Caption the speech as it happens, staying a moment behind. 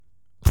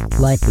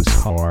Life is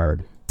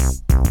hard,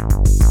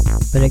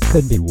 but it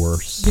could be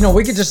worse. You know,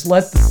 we could just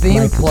let the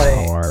theme Life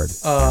play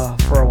is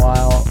hard, for a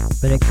while.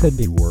 but it could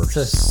be worse.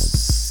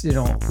 Just, you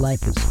know,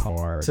 Life is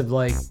hard, to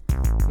like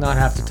not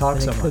have to talk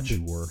but so it could much. be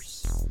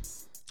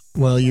worse.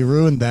 Well, you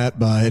ruined that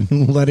by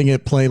letting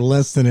it play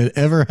less than it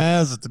ever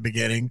has at the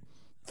beginning.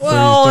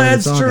 Well, before you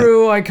that's started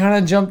true. I kind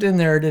of jumped in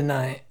there, didn't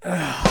I?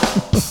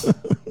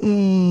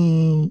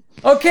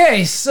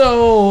 Okay,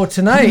 so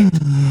tonight,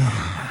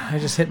 I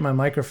just hit my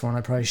microphone.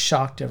 I probably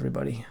shocked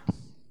everybody.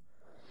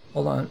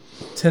 Hold on.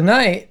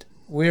 Tonight,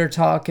 we're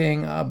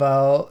talking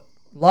about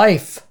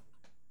life.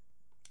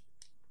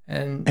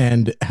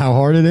 And how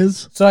hard it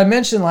is? So I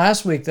mentioned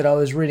last week that I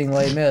was reading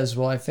Les Mis.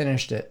 Well, I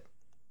finished it.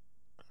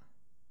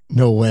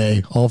 No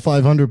way. All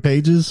 500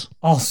 pages?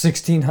 All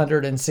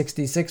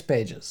 1,666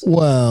 pages.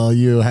 Well,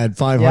 you had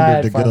 500 Yeah, I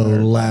had to 500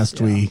 go last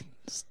yeah. we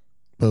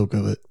spoke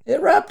of it.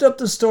 It wrapped up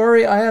the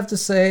story. I have to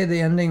say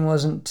the ending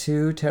wasn't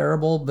too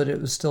terrible, but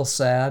it was still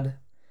sad.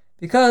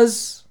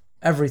 Because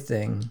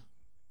everything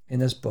in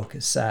this book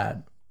is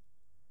sad.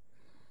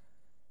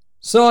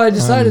 So I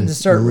decided to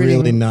start really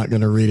reading. not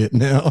going to read it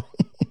now.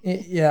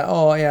 Yeah.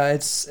 Oh, yeah.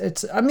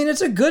 It's. I mean,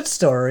 it's a good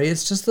story.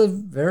 It's just a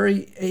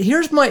very.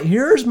 Here's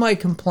my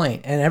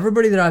complaint, and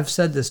everybody that I've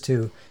said this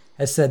to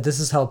has said this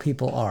is how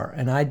people are,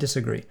 and I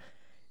disagree.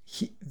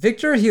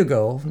 Victor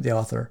Hugo, the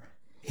author,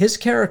 his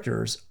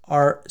characters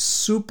are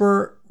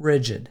super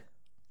rigid.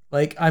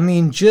 Like, I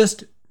mean,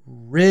 just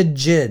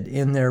rigid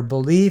in their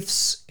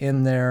beliefs,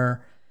 in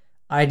their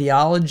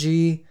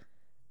ideology,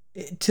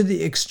 to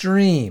the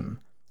extreme.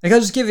 Like, I'll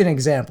just give you an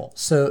example.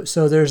 So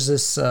there's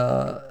this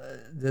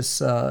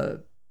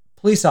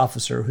police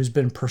officer who's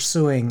been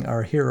pursuing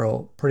our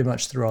hero pretty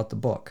much throughout the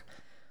book.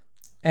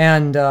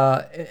 And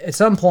at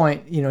some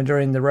point, you know,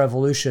 during the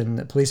revolution,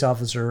 the police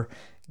officer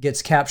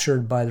gets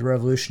captured by the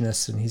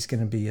revolutionists and he's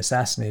going to be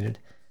assassinated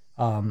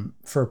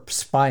for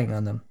spying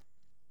on them.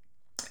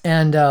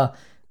 And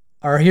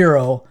our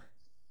hero...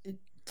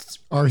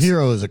 Our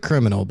hero is a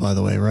criminal, by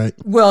the way, right?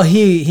 Well,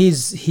 he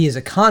is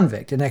a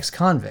convict, an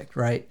ex-convict,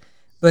 right?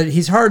 But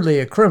he's hardly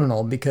a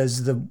criminal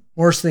because the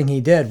worst thing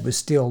he did was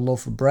steal a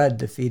loaf of bread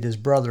to feed his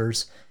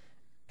brothers,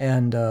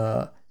 and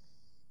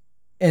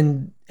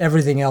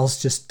everything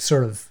else just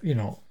sort of, you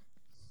know,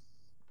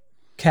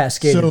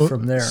 cascaded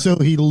from there. So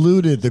he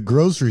looted the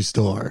grocery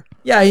store.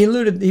 Yeah, he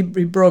looted. He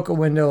broke a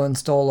window and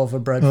stole a loaf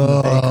of bread from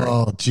the bakery.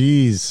 Oh,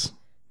 jeez.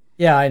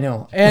 Yeah, I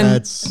know.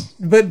 And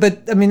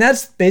but I mean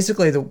that's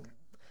basically the.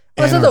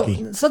 Well,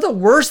 it's not the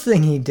worst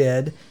thing he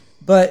did,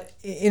 but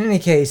in any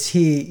case,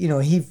 he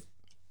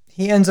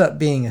ends up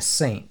being a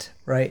saint,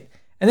 right?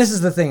 And this is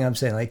the thing I'm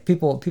saying. Like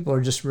people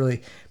are just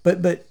really,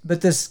 but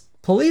this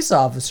police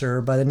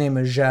officer by the name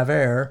of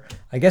Javert,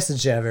 I guess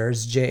it's Javert,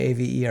 it's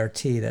Javert.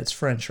 That's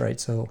French, right?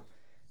 So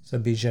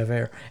it'd be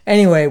Javert.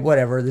 Anyway,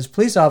 whatever. This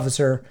police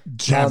officer,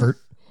 Javert.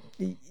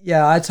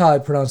 Yeah, that's how I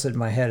pronounce it in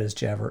my head is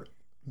Javert.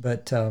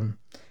 But Jean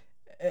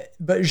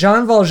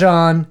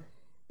Valjean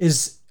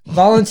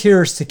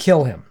volunteers to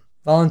kill him,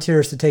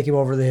 volunteers to take him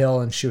over the hill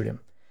and shoot him.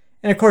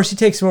 And of course, he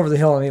takes him over the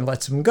hill and he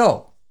lets him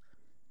go.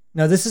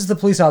 Now, this is the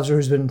police officer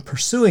who's been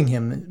pursuing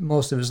him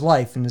most of his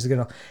life and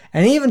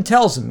and he even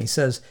tells him, he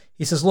says,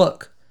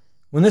 look,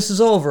 when this is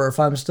over,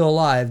 if I'm still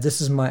alive, this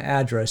is my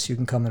address. You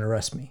can come and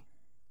arrest me.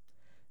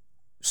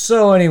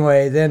 So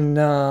anyway, then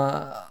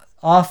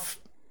off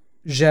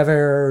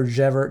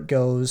Javert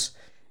goes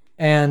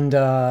and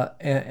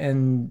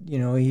you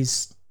know,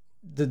 he's,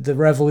 the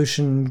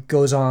revolution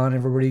goes on.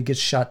 Everybody gets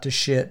shot to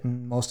shit,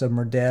 and most of them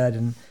are dead.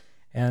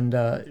 And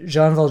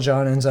Jean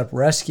Valjean ends up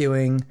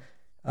rescuing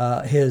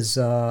his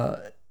I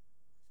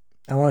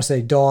want to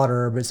say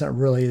daughter, but it's not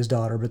really his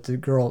daughter, but the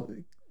girl,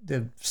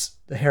 the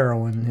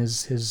heroine,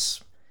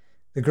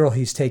 the girl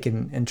he's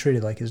taken and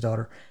treated like his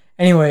daughter.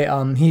 Anyway,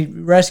 he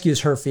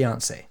rescues her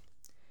fiance,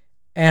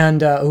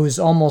 and who's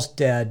almost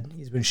dead.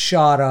 He's been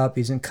shot up.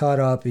 He's been cut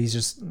up.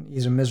 He's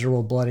a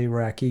miserable, bloody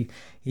wreck. He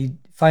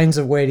finds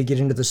a way to get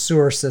into the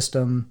sewer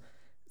system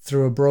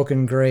through a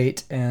broken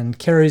grate and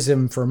carries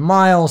him for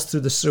miles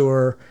through the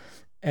sewer,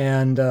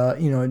 and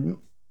you know,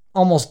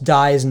 almost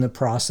dies in the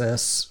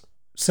process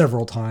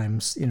several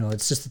times. You know,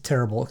 it's just a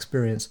terrible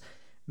experience.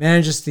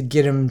 Manages to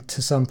get him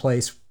to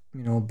someplace,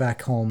 you know,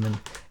 back home,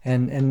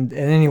 and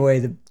anyway,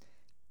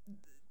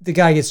 the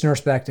guy gets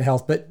nursed back to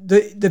health. But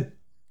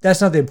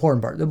that's not the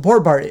important part. The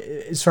important part,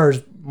 as far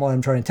as what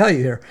I'm trying to tell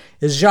you here,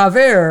 is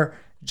Javert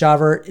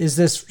is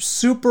this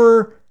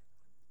super.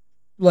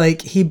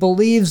 Like, he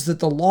believes that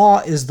the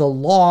law is the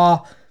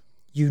law.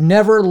 You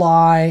never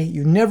lie.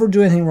 You never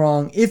do anything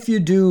wrong. If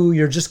you do,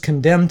 you're just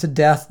condemned to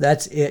death.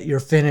 That's it. You're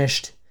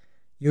finished.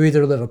 You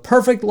either live a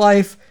perfect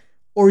life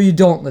or you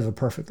don't live a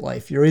perfect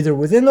life. You're either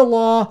within the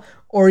law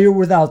or you're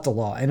without the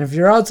law. And if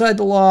you're outside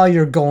the law,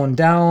 you're going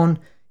down.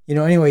 You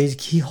know, anyway,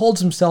 he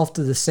holds himself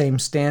to the same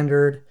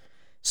standard.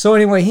 So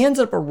anyway, he ends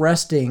up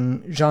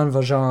arresting Jean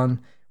Valjean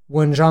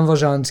when Jean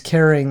Valjean's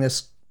carrying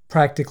this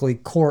practically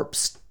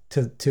corpse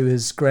to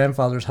his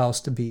grandfather's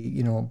house to be,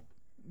 you know,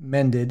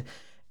 mended.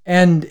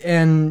 And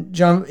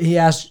he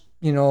asked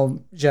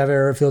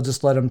Javert if he'll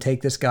just let him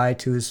take this guy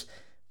to his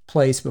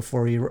place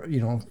before he,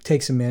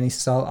 takes him in. He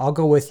says, I'll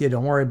go with you.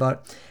 Don't worry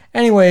about it.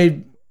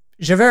 Anyway,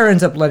 Javert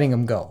ends up letting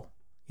him go.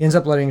 He ends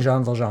up letting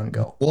Jean Valjean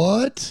go.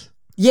 What?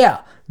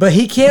 Yeah, but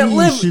he can't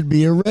live. He should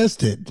be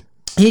arrested.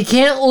 He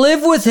can't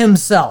live with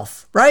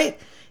himself, right?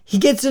 He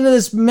gets into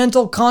this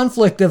mental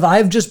conflict of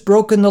I've just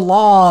broken the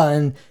law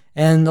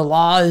and the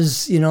law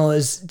is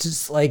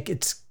just like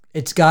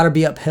it's got to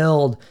be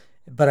upheld,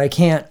 but I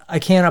can't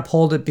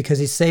uphold it because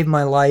he saved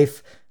my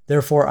life.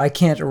 Therefore, I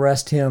can't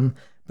arrest him.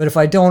 But if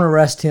I don't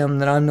arrest him,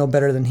 then I'm no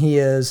better than he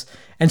is.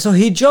 And so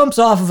he jumps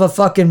off of a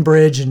fucking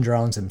bridge and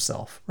drowns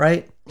himself,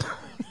 right?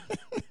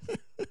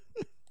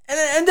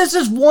 And this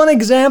is one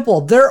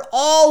example. They're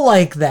all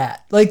like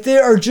that. Like they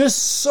are just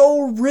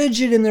so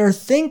rigid in their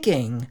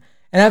thinking.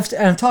 And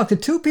I've talked to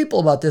two people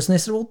about this, and they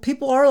said, "Well,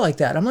 people are like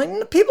that." I'm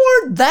like, people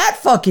aren't that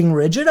fucking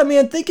rigid. I mean,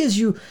 I think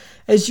these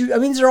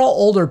are all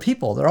older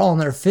people. They're all in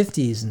their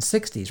 50s and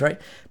 60s,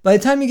 right? By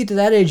the time you get to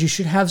that age, you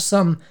should have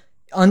some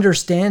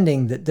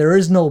understanding that there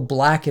is no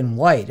black and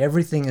white.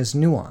 Everything is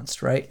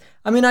nuanced, right?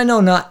 I mean, I know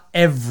not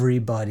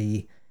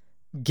everybody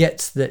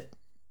gets that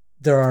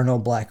there are no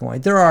black and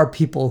white. There are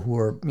people who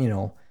are,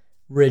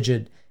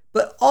 rigid,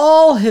 but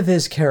all of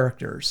his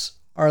characters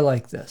are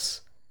like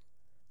this.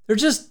 They're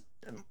just,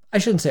 I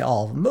shouldn't say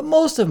all of them, but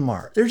most of them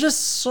are. They're just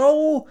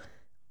so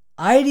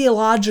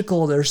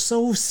ideological. They're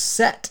so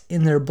set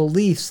in their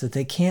beliefs that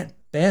they can't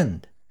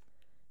bend.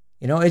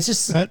 It's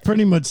just... That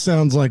pretty much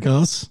sounds like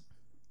us.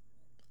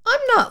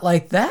 I'm not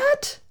like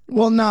that.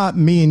 Well, not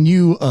me and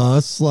you,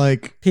 us,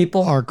 like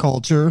people, our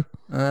culture.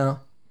 I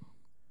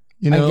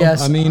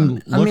guess.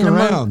 Look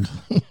around.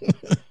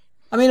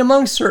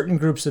 Among certain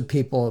groups of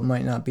people, it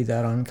might not be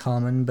that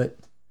uncommon, but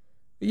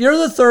you're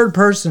the third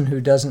person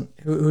who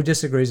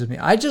disagrees with me.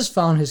 I just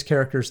found his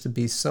characters to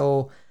be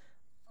so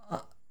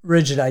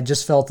rigid. I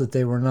just felt that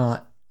they were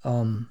not.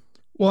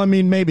 Well,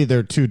 maybe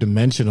they're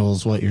two-dimensional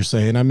is what you're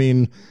saying.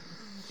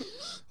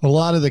 A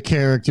lot of the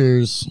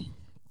characters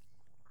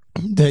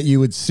that you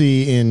would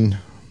see in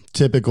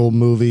typical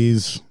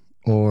movies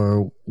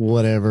or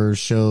whatever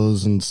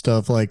shows and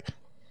stuff, like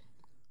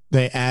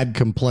they add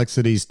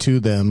complexities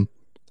to them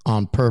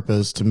on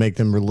purpose to make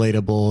them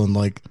relatable. And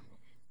like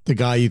the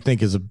guy you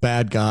think is a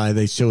bad guy,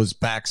 they show his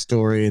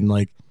backstory and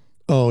like,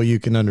 oh, you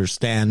can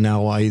understand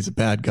now why he's a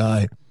bad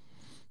guy.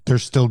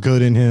 There's still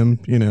good in him,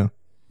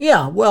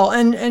 Yeah, well,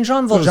 and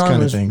Jean Valjean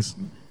was, things.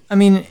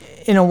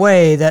 In a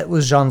way that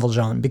was Jean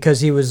Valjean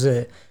because he was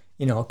a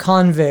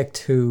convict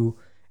who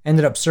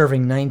ended up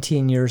serving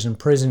 19 years in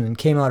prison and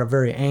came out a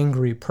very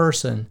angry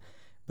person,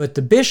 but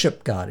the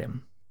bishop got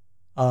him.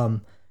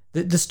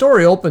 The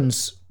story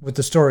opens with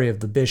the story of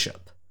the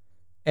bishop.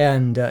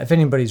 And if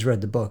anybody's read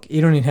the book, you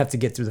don't even have to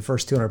get through the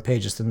first 200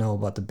 pages to know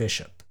about the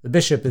bishop. The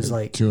bishop is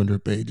like...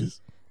 200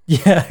 pages.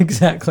 Yeah,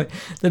 exactly.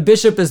 The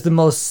bishop is the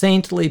most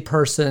saintly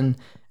person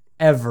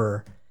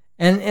ever.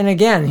 And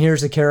again,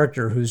 here's a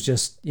character who's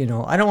just,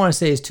 I don't want to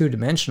say he's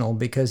two-dimensional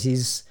because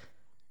he's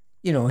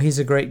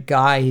a great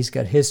guy. He's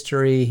got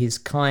history. He's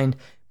kind.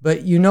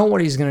 But you know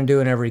what he's going to do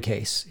in every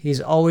case.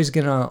 He's always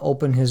going to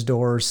open his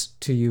doors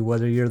to you,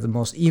 whether you're the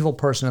most evil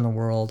person in the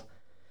world.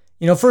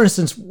 For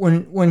instance,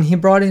 when he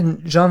brought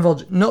in Jean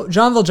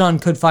Valjean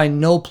could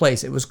find no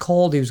place. It was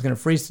cold. He was going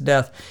to freeze to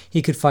death.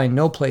 He could find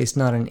no place,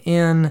 not an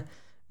inn,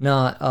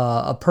 not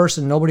a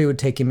person. Nobody would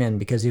take him in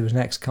because he was an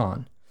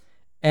ex-con.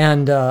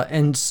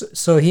 And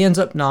so he ends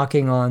up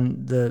knocking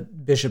on the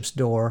bishop's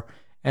door,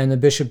 and the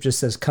bishop just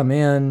says, "Come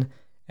in."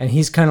 And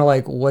he's kind of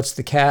like, "What's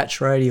the catch?"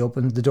 Right? He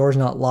opens, the door's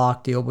not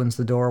locked. He opens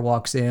the door,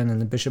 walks in,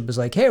 and the bishop is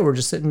like, "Hey, we're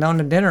just sitting down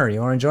to dinner.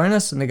 You want to join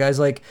us?" And the guy's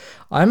like,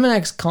 "I'm an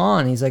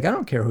ex-con." He's like, "I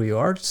don't care who you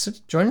are.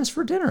 Just join us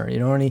for dinner."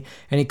 And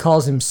he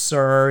calls him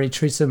sir. He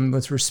treats him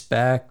with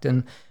respect.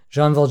 And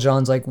Jean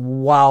Valjean's like,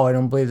 "Wow, I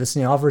don't believe this."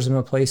 And he offers him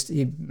a place.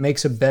 He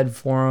makes a bed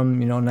for him,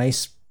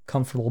 nice,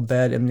 comfortable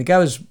bed. And the guy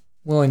was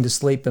willing to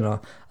sleep in a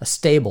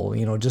stable,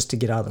 just to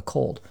get out of the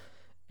cold.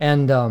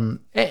 And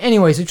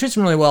anyways, he treats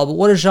him really well. But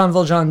what does Jean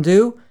Valjean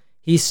do?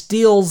 He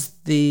steals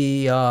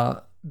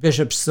the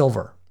bishop's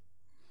silver.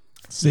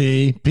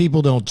 See,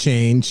 people don't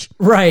change.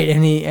 Right,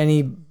 and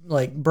he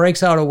like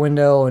breaks out a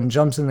window and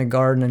jumps in the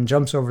garden and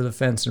jumps over the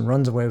fence and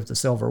runs away with the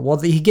silver. Well,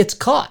 he gets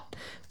caught.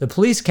 The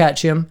police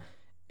catch him,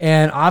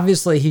 and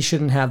obviously he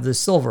shouldn't have this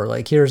silver.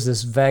 Like, here's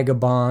this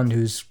vagabond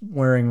who's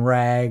wearing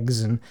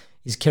rags and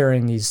he's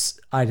carrying these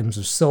items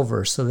of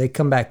silver. So they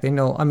come back. They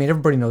know,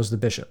 everybody knows the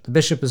bishop. The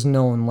bishop is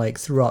known like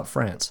throughout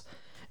France.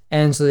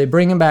 And so they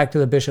bring him back to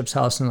the bishop's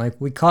house and like,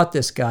 "We caught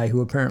this guy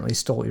who apparently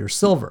stole your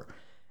silver."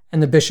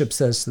 And the bishop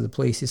says to the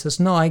police, he says,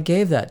 "No, I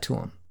gave that to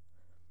him."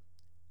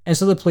 And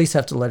so the police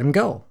have to let him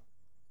go.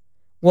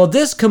 Well,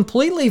 this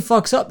completely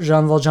fucks up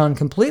Jean Valjean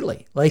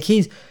completely. Like,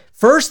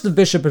 first the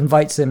bishop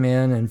invites him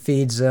in and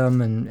feeds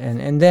him,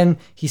 and then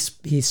he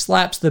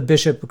slaps the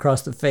bishop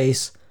across the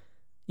face,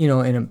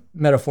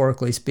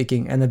 metaphorically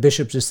speaking, and the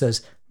bishop just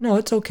says, "No,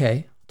 it's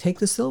okay. Take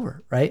the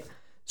silver," right?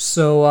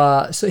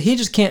 So he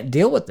just can't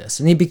deal with this,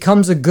 and he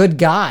becomes a good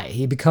guy.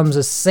 He becomes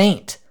a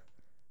saint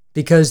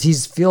because he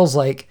feels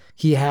like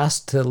he has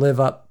to live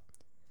up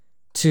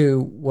to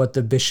what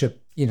the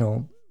bishop,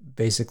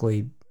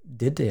 basically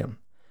did to him.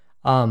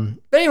 But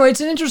anyway,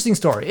 it's an interesting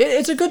story.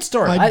 It's a good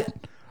story. I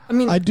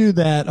mean, I do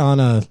that on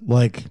a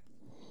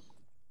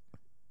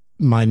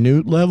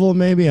minute level,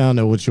 maybe. I don't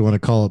know what you want to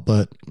call it,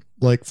 but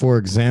for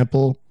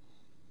example,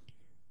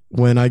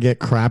 when I get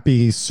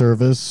crappy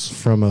service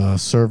from a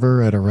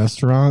server at a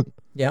restaurant,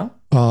 yeah,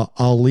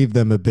 I'll leave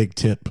them a big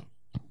tip.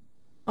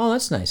 Oh,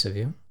 that's nice of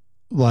you.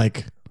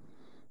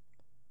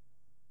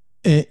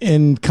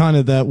 In kind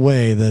of that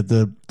way that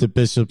the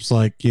bishop's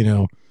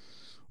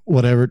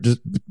whatever, just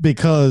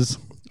because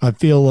I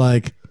feel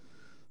like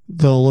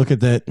they'll look at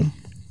that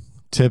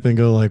tip and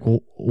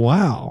go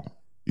wow.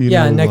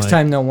 Next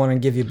time they'll want to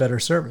give you better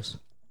service.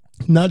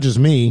 Not just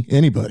me,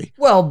 anybody.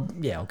 Well,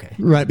 yeah, okay.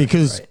 Right,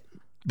 because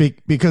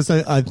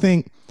I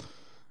think,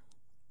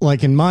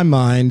 in my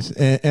mind,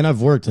 and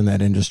I've worked in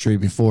that industry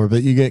before,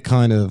 but you get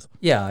kind of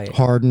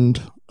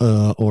hardened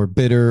or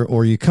bitter,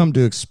 or you come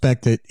to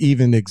expect that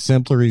even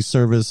exemplary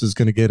service is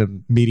going to get a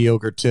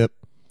mediocre tip.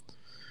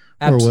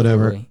 Absolutely. Or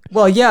whatever.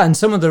 Well, yeah, and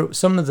some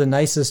of the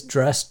nicest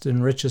dressed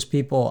and richest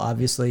people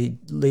obviously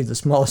leave the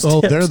smallest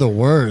tips. They're the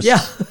worst.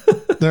 Yeah.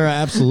 They're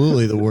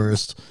absolutely the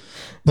worst.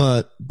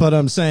 But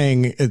I'm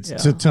saying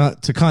it's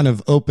to kind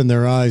of open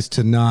their eyes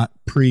to not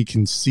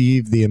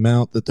preconceive the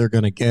amount that they're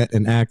going to get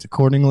and act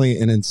accordingly,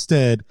 and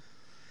instead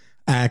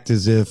act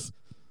as if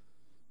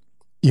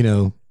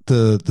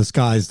the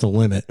sky's the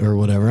limit or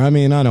whatever. I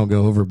mean, I don't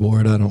go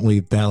overboard. I don't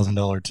leave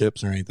 $1,000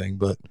 tips or anything,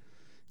 but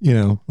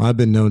I've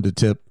been known to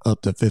tip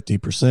up to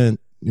 50%.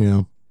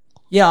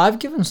 Yeah, I've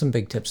given some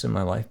big tips in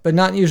my life, but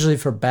not usually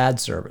for bad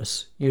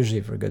service.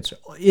 Usually for good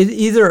service.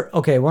 Either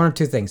one of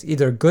two things: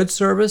 either good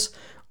service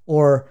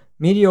or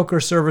mediocre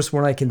service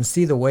when I can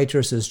see the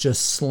waitress is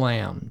just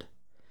slammed.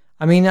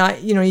 I mean,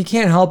 you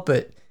can't help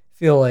but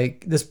feel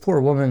like this poor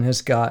woman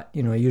has got,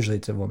 usually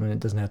it's a woman, it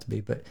doesn't have to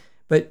be, but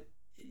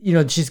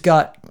she's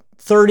got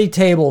 30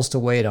 tables to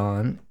wait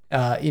on.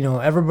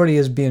 Everybody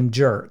is being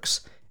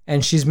jerks,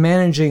 and she's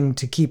managing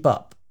to keep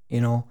up,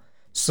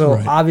 So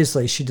right.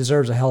 Obviously she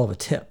deserves a hell of a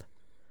tip.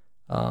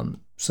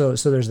 So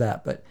there's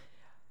that, but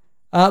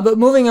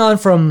moving on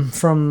from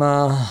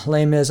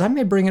Les Mis, I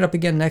may bring it up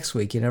again next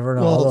week. You never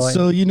know.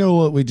 Well, you know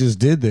what we just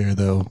did there,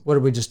 though? What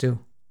did we just do?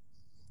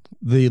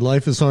 The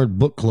Life is Hard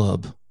book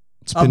club.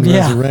 It's been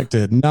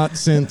resurrected, not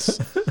since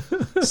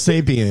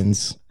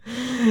Sapiens.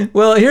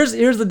 Well, here's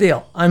the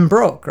deal. I'm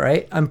broke,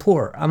 right? I'm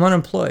poor. I'm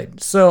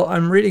unemployed. So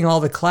I'm reading all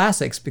the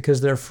classics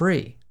because they're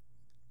free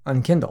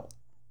on Kindle.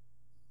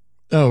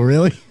 Oh,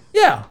 really?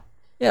 Yeah.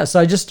 Yeah, so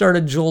I just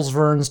started Jules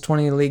Verne's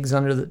 20,000 Leagues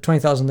Under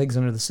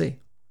the Sea.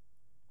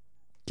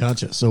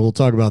 Gotcha. So we'll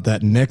talk about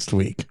that next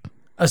week.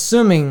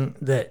 Assuming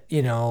that,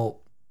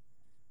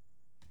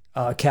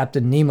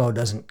 Captain Nemo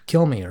doesn't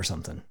kill me or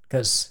something,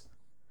 because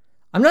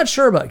I'm not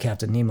sure about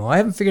Captain Nemo. I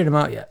haven't figured him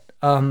out yet.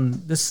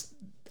 I'm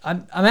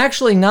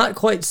actually not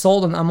quite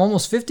sold on. I'm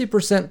almost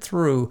 50%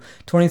 through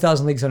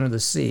 20,000 Leagues Under the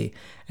Sea,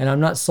 and I'm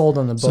not sold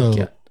on the book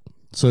yet.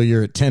 So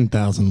you're at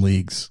 10,000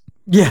 leagues.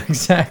 Yeah,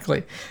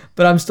 exactly.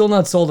 But I'm still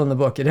not sold on the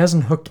book. It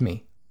hasn't hooked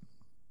me.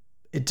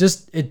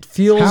 It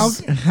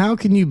feels. How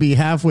can you be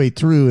halfway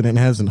through and it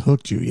hasn't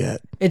hooked you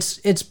yet? It's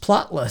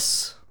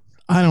plotless.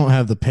 I don't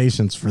have the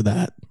patience for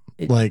that.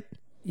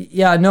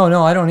 Yeah,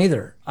 no, I don't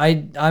either.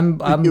 I'm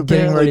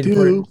getting ready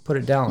to put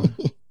it down.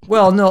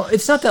 Well, no,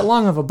 it's not that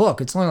long of a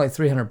book. It's only like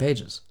 300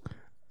 pages.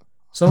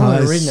 So I'm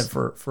only reading it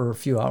for a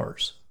few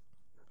hours.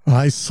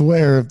 I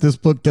swear, if this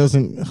book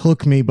doesn't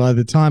hook me by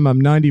the time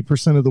I'm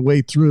 90% of the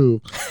way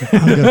through,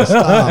 I'm going to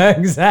stop.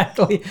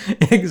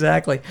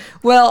 Exactly.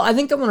 Well, I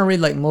think I'm going to read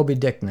like Moby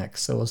Dick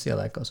next, so we'll see how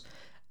that goes.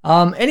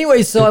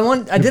 Anyway, so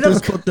if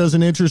this book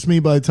doesn't interest me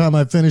by the time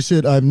I finish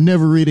it, I'm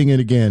never reading it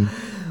again.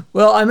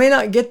 Well, I may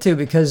not get to,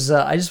 because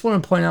I just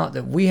want to point out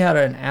that we had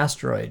an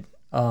asteroid.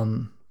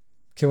 Can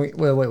we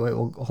wait?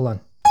 Hold on.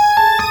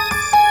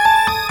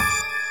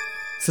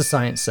 It's a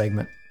science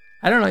segment.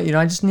 I don't know.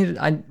 I just needed.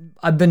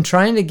 I've been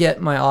trying to get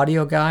my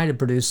audio guy to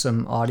produce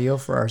some audio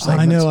for our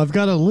segments. I know. I've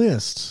got a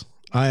list.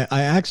 I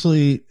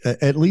actually,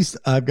 at least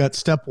I've got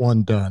step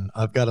one done.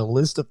 I've got a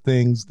list of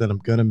things that I'm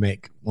going to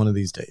make one of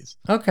these days.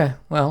 Okay.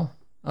 Well,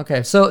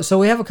 okay. So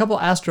we have a couple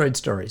asteroid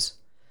stories.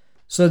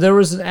 So there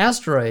was an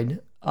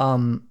asteroid,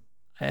 I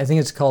think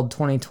it's called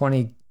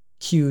 2020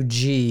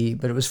 QG,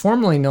 but it was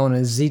formerly known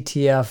as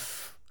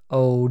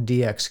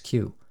ZTF-ODXQ,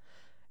 in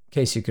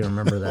case you can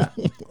remember that.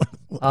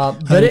 How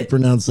do you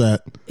pronounce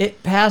that?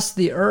 It passed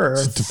the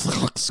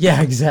Earth.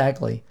 Yeah,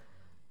 exactly.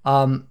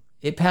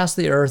 It passed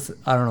the Earth,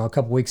 I don't know, a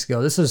couple weeks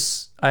ago.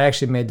 I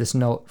actually made this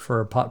note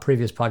for a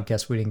previous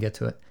podcast. We didn't get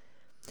to it.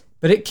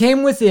 But it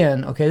came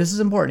within, okay, this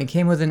is important. It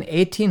came within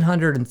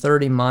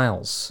 1,830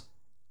 miles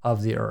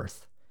of the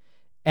Earth.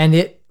 And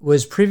it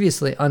was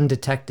previously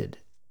undetected.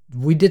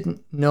 We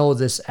didn't know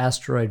this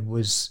asteroid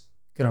was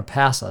going to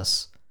pass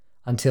us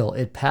until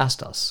it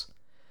passed us.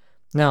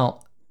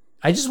 Now,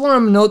 I just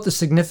want to note the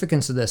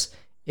significance of this.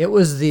 It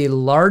was the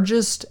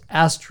largest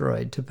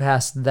asteroid to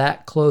pass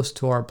that close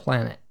to our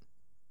planet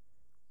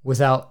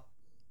without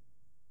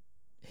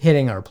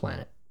hitting our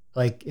planet,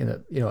 like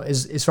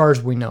as far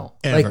as we know,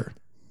 Ever.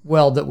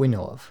 That we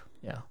know of.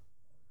 Yeah.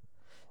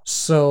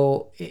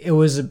 So it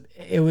was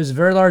a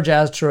very large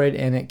asteroid,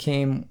 and it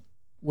came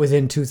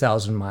within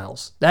 2,000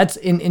 miles. That's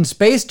in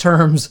space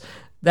terms,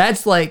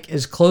 that's like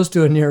as close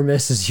to a near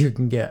miss as you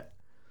can get.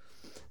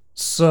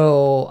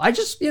 So I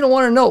just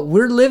want to note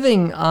we're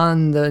living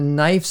on the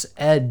knife's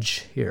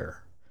edge here.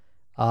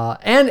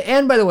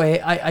 And by the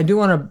way, I do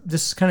want to,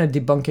 this is kind of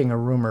debunking a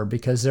rumor,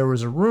 because there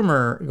was a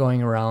rumor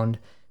going around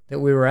that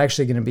we were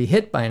actually going to be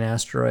hit by an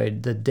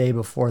asteroid the day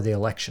before the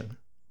election,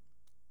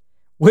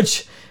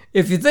 which,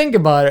 if you think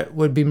about it,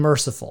 would be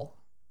merciful,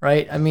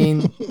 right? I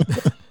mean,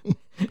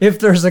 if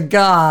there's a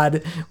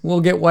God,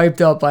 we'll get wiped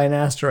out by an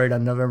asteroid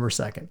on November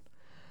 2nd.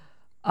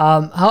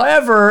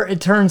 However, it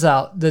turns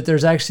out that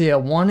there's actually a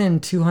 1 in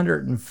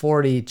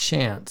 240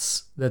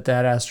 chance that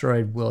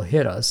asteroid will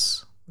hit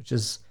us, which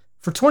is,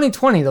 for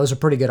 2020, those are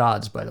pretty good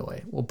odds, by the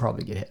way. We'll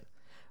probably get hit.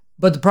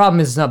 But the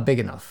problem is it's not big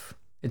enough.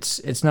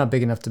 It's not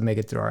big enough to make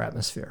it through our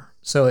atmosphere.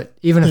 So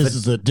this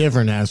is a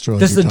different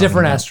asteroid. This is a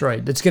different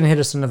asteroid that's going to hit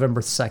us on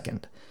November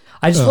 2nd.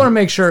 I just want to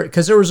make sure,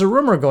 because there was a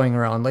rumor going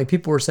around, like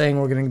people were saying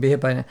we're going to be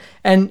hit by,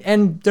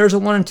 and there's a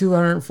 1 in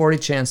 240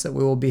 chance that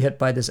we will be hit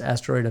by this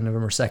asteroid on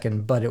November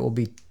 2nd, but it will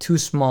be too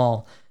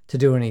small to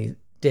do any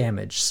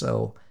damage.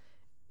 So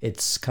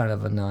it's kind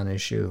of a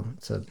non-issue.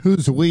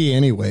 Who's we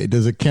anyway?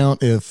 Does it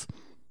count if,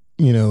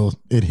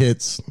 it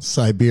hits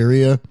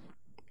Siberia?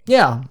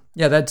 Yeah,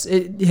 that's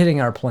it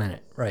hitting our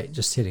planet, right?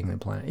 Just hitting the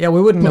planet. Yeah,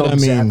 we wouldn't know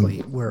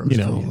exactly where it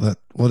was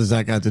what does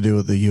that got to do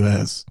with the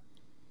U.S.?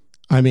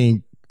 I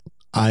mean,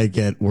 I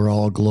get we're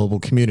all a global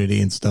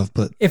community and stuff,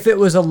 but if it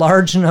was a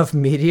large enough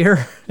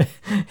meteor,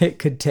 it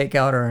could take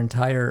out our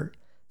entire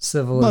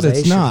civilization. But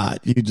it's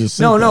not. You just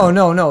no,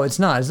 it's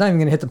not. It's not even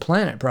going to hit the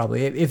planet.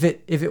 Probably, if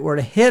it were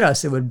to hit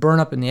us, it would burn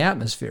up in the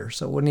atmosphere.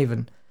 So it wouldn't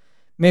even.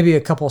 Maybe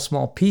a couple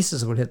small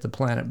pieces would hit the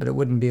planet, but it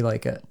wouldn't be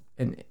like a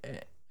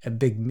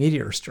big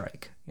meteor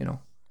strike.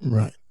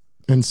 Right,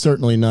 and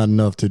certainly not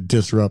enough to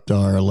disrupt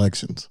our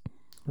elections.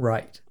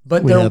 Right,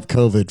 but we have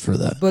COVID for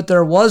that. But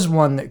there was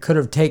one that could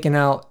have taken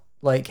out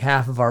like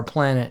half of our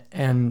planet,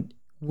 and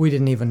we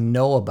didn't even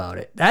know about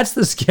it. That's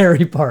the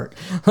scary part.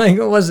 Like,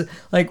 it was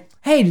like,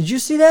 hey, did you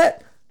see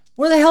that?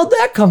 Where the hell did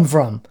that come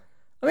from?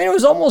 I mean, it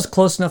was almost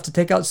close enough to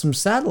take out some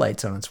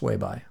satellites on its way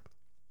by.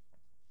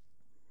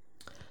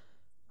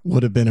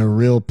 Would have been a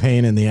real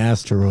pain in the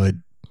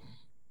asteroid.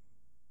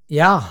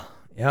 Yeah,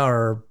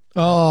 or...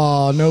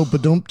 Oh, no,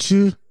 but don't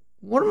you?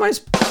 What am I...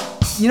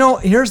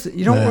 what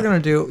we're going to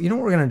do? You know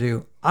what we're going to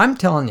do? I'm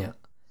telling you.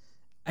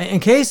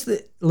 In case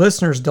the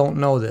listeners don't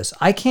know this,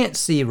 I can't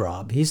see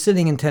Rob. He's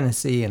sitting in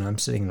Tennessee and I'm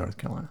sitting in North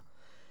Carolina.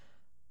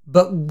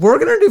 But we're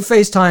going to do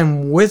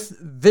FaceTime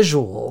with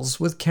visuals,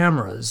 with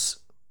cameras,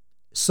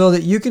 so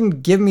that you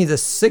can give me the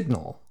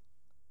signal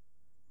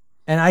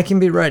and I can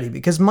be ready,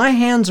 because my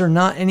hands are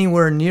not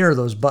anywhere near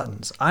those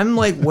buttons. I'm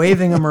like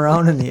waving them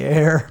around in the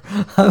air.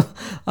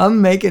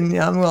 I'm going,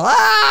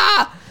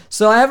 ah!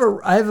 So I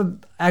don't know,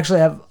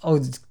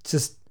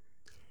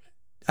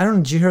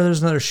 did you hear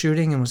there's another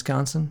shooting in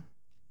Wisconsin?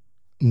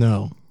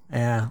 No.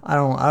 Yeah, I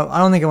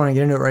don't think I want to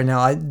get into it right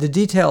now. The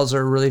details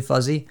are really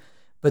fuzzy,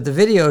 but the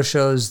video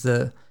shows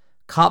the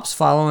cops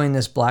following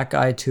this black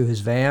guy to his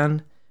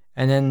van,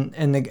 and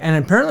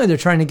apparently they're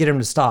trying to get him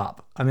to stop.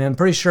 I mean, I'm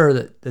pretty sure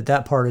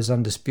that part is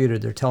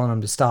undisputed. They're telling him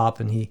to stop,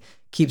 and he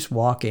keeps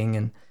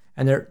walking,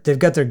 and they've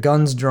got their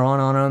guns drawn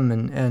on him,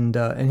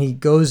 and he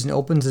goes and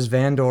opens his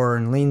van door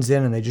and leans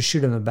in, and they just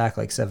shoot him in the back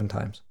like 7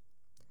 times.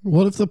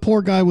 What if the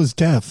poor guy was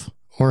deaf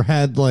or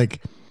had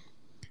like,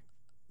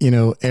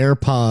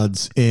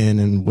 AirPods in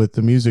and with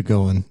the music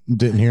going,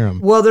 didn't hear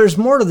him? Well, there's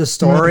more to the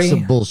story.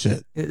 Some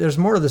bullshit. There's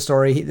more to the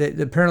story.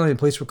 Apparently, the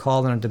police were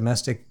called on a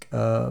domestic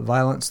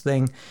violence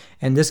thing,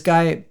 and this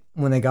guy,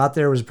 when they got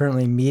there, was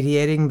apparently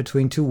mediating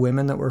between 2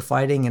 women that were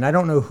fighting. And I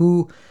don't know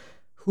who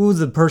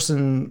the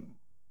person,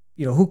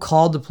 who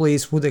called the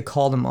police, who they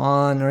called them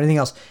on, or anything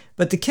else.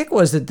 But the kick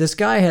was that this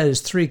guy had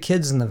his 3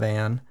 kids in the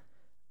van,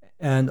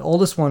 and the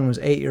oldest one was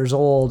 8 years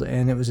old,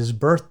 and it was his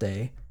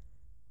birthday.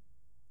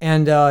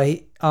 And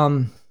the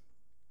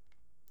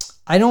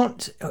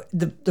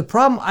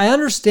problem, I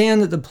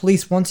understand that the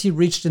police, once he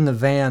reached in the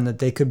van, that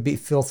they could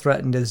feel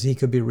threatened as he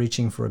could be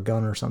reaching for a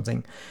gun or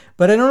something.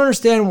 But I don't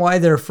understand why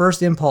their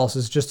first impulse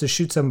is just to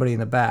shoot somebody in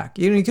the back.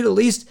 You could at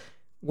least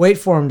wait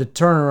for him to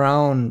turn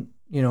around,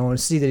 and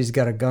see that he's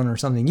got a gun or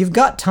something. You've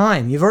got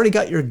time. You've already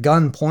got your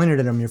gun pointed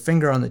at him, your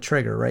finger on the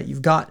trigger, right?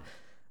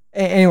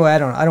 Anyway, I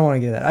don't want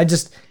to get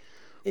that.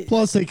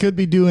 Plus, they could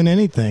be doing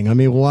anything. I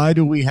mean, why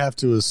do we have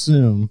to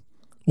assume?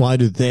 Why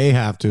do they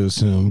have to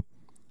assume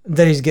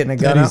that he's getting a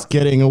gun? That he's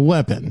getting a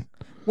weapon.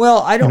 Well,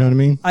 I don't. You know what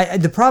I mean?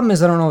 The problem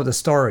is I don't know what the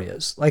story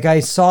is. Like,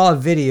 I saw a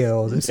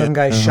video that some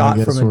guy shot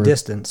from a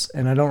distance,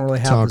 and I don't really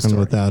have the story. Talking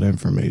without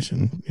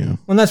information. Yeah.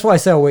 Well, that's why I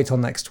said I'll wait till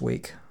next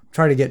week.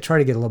 Try to get a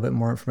little bit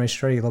more information.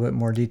 Try to get a little bit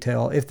more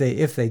detail if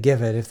they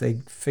give it. If they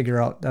figure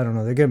out, I don't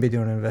know. They're going to be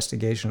doing an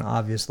investigation,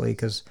 obviously,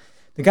 because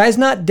the guy's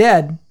not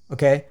dead.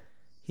 Okay,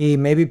 he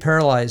may be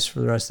paralyzed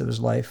for the rest of his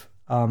life.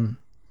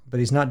 but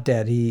he's not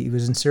dead. He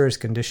was in serious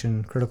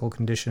condition, critical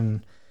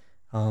condition,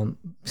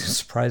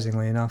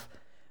 surprisingly enough.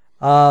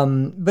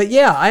 But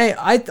yeah,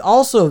 I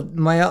also,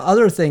 my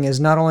other thing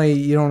is not only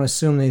you don't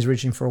assume that he's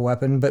reaching for a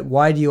weapon, but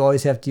why do you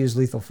always have to use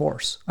lethal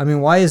force? I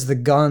mean, why is the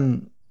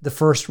gun the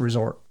first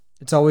resort?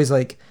 It's always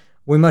like,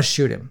 we must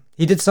shoot him.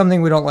 He did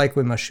something we don't like,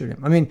 we must shoot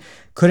him. I mean,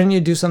 couldn't you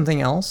do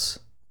something else?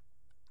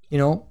 You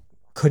know,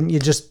 couldn't you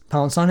just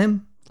pounce on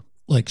him?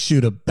 Like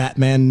shoot a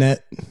Batman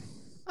net?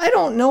 I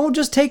don't know,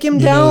 just take him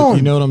down.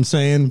 You know what I'm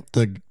saying?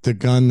 The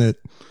gun that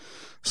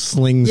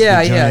slings the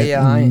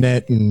giant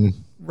net and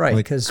right,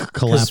 like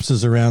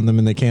collapses around them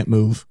and they can't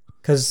move.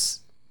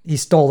 Because he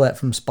stole that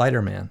from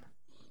Spider-Man.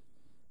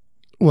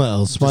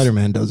 Well,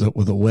 Spider-Man does it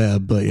with a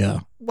web, but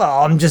yeah.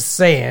 Well, I'm just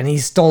saying he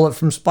stole it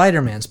from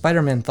Spider-Man.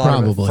 Spider-Man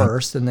thought of it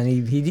first, and then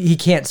he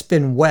can't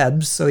spin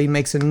webs, so he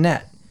makes a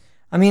net.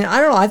 I mean, I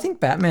don't know. I think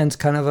Batman's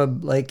kind of a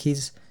like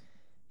he's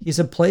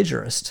a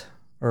plagiarist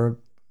or a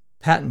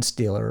patent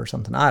stealer or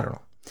something. I don't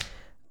know.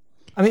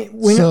 I mean,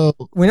 we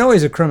know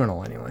he's a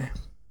criminal anyway.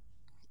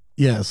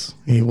 Yes,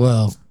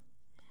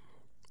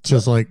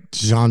 just like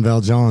Jean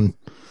Valjean.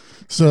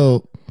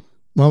 So,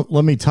 well,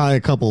 let me tie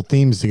a couple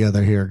themes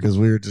together here because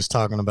we were just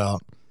talking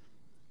about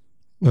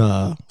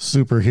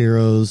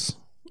superheroes,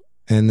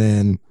 and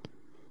then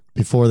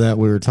before that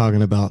we were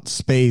talking about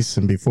space,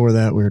 and before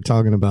that we were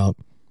talking about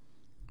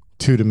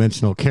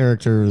two-dimensional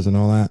characters and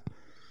all that,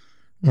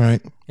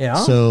 right? Yeah.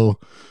 So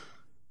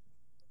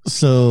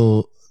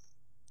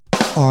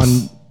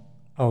on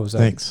was that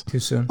thanks too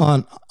soon?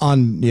 on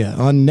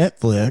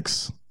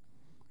Netflix,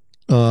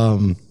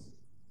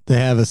 they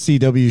have a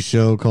CW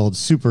show called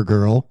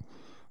Supergirl.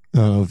 I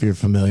don't know if you're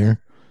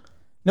familiar.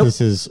 Nope.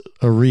 This is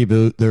a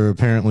reboot. There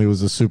apparently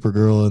was a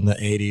Supergirl in the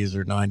 80s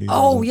or 90s.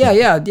 Oh,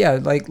 yeah.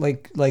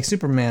 Like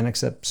Superman,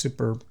 except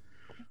should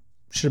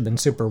have been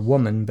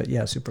Superwoman, but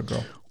yeah,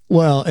 Supergirl.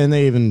 Well, and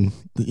they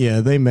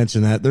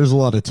mention that. There's a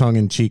lot of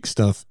tongue-in-cheek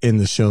stuff in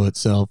the show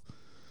itself.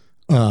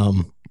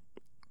 And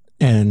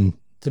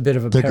it's a bit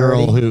of a the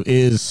parody. girl who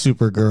is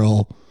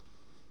Supergirl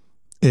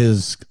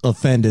is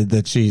offended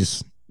that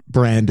she's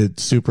branded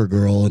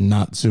Supergirl and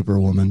not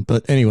Superwoman.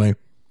 But anyway,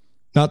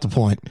 not the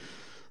point.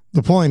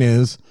 The point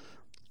is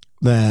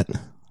that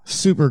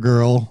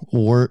Supergirl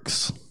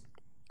works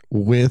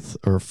with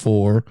or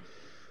for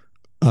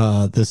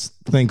this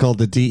thing called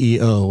the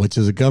DEO, which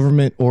is a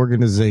government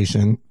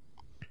organization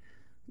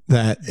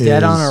that is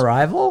Dead on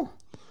Arrival?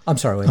 I'm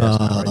sorry, wait, that's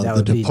not right. That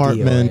would be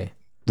DOA.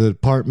 The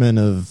Department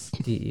of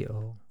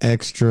DEO.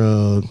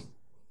 Extra,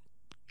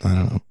 I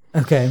don't know.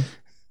 Okay.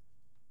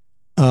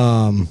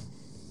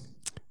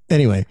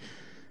 Anyway,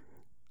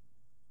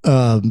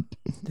 The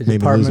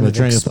Department of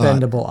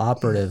Expendable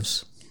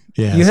Operatives.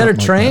 Yeah, you had a something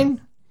like train?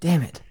 that.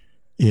 Damn it.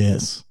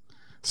 Yes.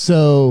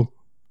 So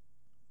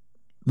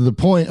the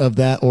point of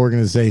that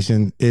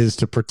organization is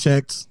to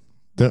protect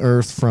the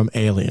Earth from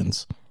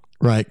aliens,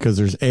 right? Because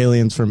there's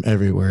aliens from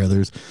everywhere.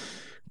 There's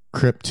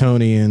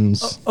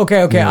Kryptonians.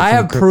 Okay. I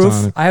have proof.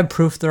 Krypton. I have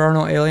proof there are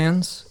no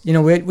aliens. You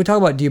know, we talk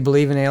about, do you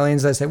believe in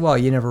aliens? I say, well,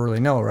 you never really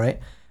know, right?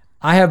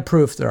 I have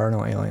proof there are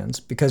no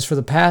aliens because for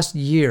the past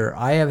year,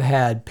 I have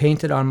had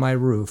painted on my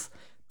roof,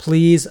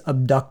 "Please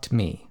abduct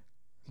me."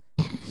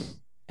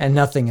 And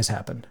nothing has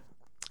happened.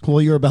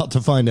 Well, you're about to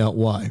find out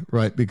why,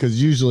 right?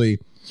 Because usually,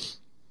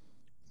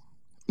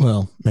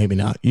 well, maybe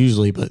not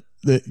usually, but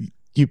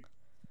you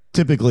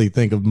typically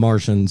think of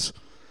Martians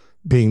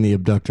being the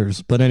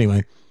abductors. But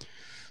anyway,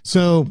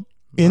 so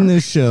in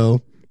this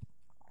show,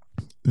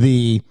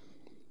 the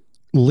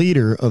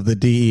leader of the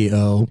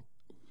DEO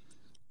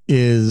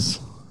is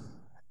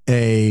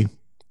he's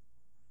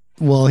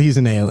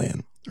an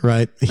alien,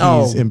 right?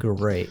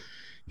 Great.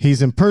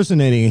 He's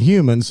impersonating a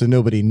human, so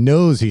nobody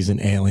knows he's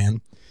an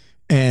alien.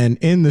 And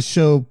in the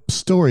show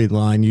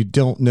storyline, you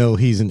don't know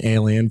he's an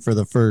alien for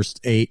the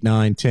first 8,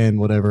 9, 10,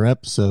 whatever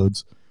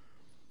episodes.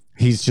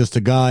 He's just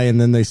a guy,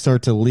 and then they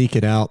start to leak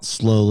it out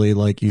slowly,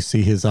 like you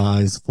see his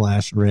eyes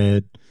flash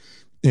red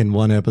in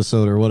one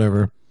episode or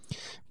whatever.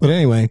 But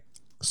anyway,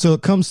 so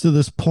it comes to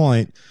this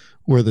point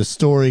where the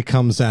story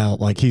comes out,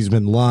 like he's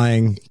been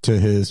lying to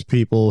his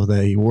people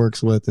that he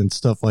works with and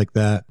stuff like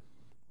that.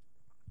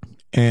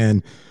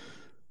 And,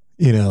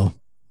 you know,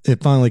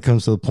 it finally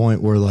comes to the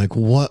point where, like,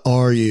 what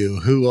are you?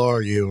 Who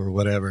are you? Or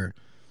whatever.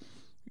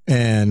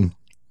 And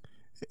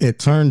it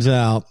turns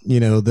out, you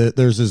know, that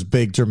there's this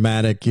big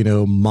dramatic, you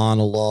know,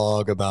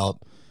 monologue about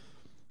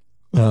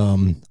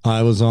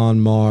I was on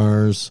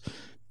Mars,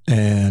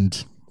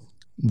 and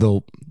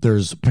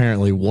there's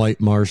apparently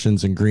white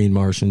Martians and green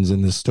Martians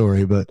in this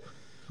story, but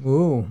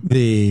Ooh.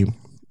 the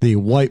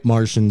white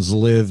Martians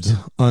lived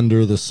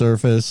under the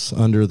surface,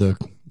 under the,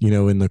 you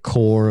know, in the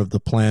core of the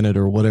planet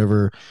or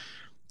whatever,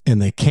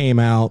 and they came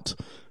out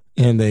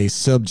and they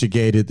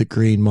subjugated the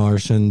green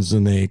Martians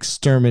and they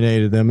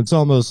exterminated them. It's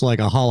almost like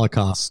a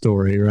Holocaust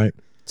story, right?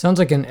 Sounds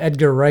like an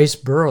Edgar Rice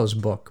Burroughs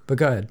book, but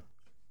go ahead.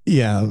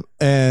 Yeah,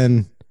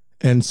 and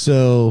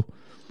so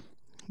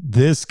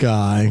this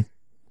guy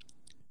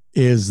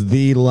is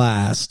the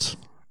last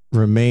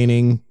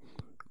remaining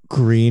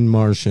green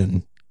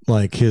Martian.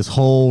 Like his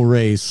whole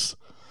race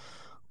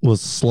was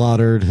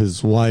slaughtered,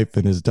 his wife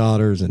and his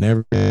daughters and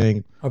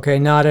everything. Okay,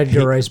 not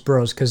Edgar Rice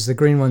Burroughs, because the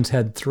green ones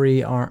had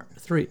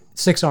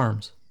 6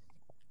 arms.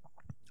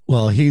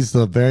 Well, he's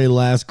the very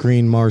last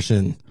green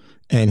Martian,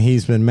 and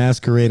he's been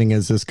masquerading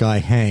as this guy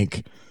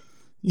Hank,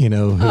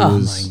 who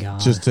was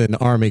just an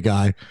army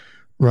guy,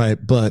 right?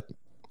 But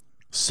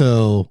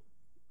so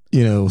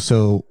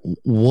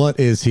what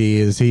is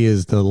he? He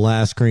is the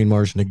last green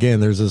Martian.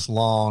 Again, there's this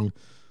long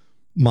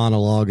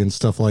monologue and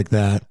stuff like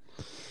that.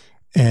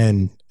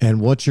 And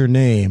what's your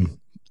name?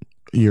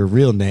 Your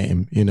real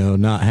name,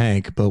 not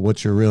Hank, but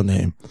what's your real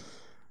name?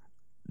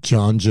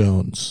 John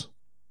Jones.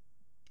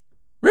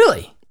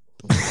 Really?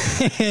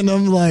 And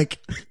I'm like,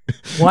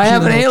 why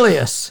have an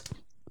alias?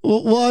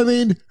 Well, I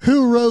mean,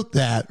 who wrote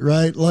that,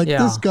 right? Like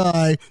this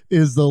guy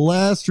is the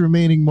last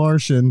remaining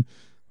Martian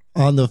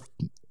on the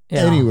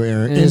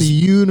anywhere in the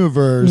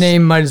universe.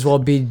 Name might as well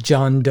be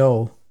John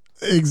Doe.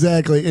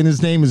 Exactly. And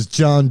his name is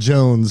John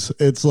Jones.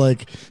 It's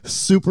like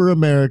super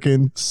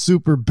American,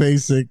 super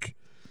basic.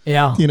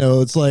 Yeah.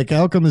 It's like,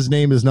 how come his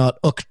name is not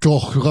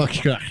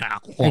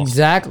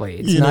exactly.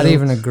 It's not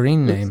even a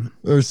green name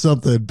or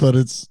something, but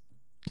it's,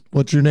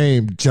 what's your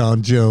name?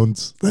 John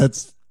Jones.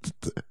 That's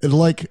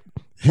like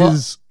his.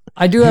 Well,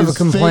 I do have a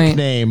complaint. Fake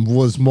name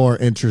was more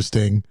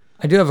interesting.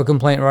 I do have a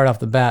complaint right off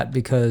the bat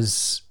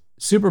because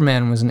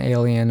Superman was an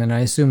alien, and I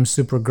assume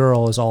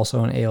Supergirl is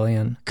also an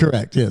alien.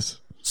 Correct. Yes.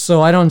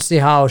 So I don't see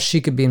how she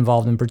could be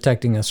involved in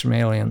protecting us from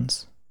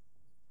aliens.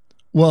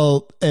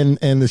 Well, and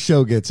the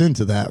show gets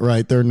into that,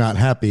 right? They're not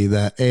happy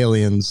that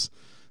aliens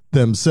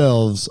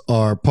themselves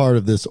are part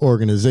of this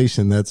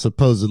organization that's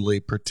supposedly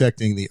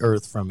protecting the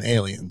Earth from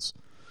aliens,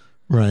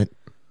 right?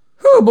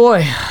 Oh boy,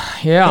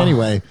 yeah.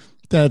 Anyway,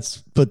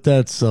 that's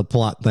a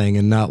plot thing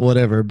and not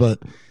whatever. But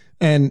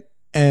and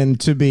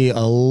to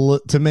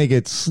make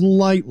it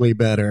slightly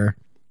better,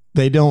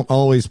 they don't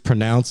always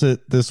pronounce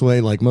it this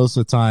way. Like most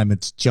of the time,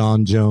 it's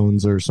John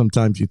Jones, or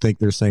sometimes you think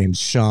they're saying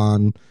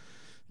Sean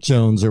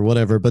Jones or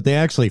whatever, but they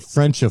actually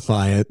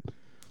Frenchify it.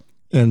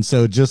 And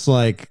so just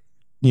like,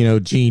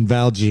 Jean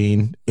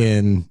Valjean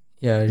in,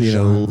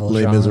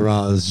 Les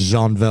Miserables,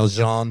 Jean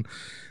Valjean,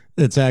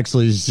 it's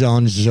actually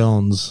Jean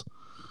Jones,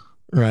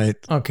 right?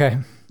 Okay.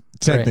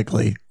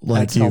 Technically,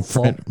 right. Like you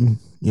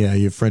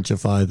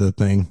Frenchify the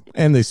thing,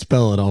 and they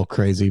spell it all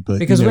crazy, but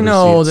because we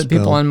know that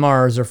people on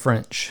Mars are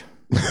French.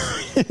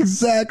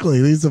 Exactly.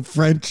 He's a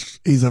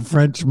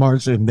French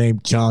Martian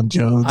named John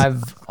Jones.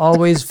 I've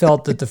always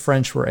felt that the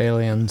French were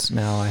aliens.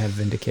 Now I have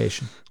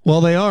vindication. Well,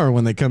 they are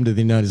when they come to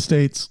the United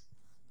States.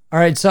 All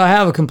right, so I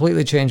have a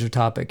completely change of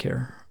topic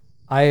here.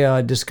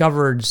 I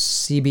discovered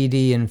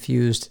CBD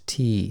infused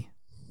tea.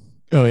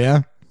 Oh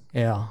yeah?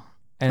 Yeah.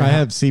 And I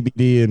have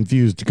CBD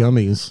infused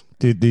gummies.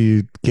 Do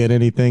you get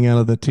anything out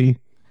of the tea?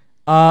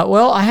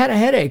 Well, I had a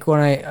headache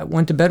when I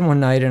went to bed one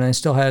night, and I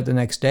still had it the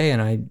next day,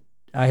 and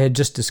I had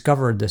just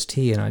discovered this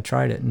tea, and I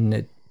tried it, and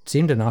it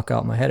seemed to knock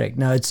out my headache.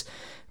 Now, it's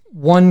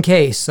one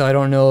case, so I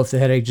don't know if the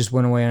headache just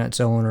went away on its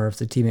own or if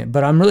the tea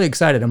but I'm really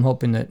excited. I'm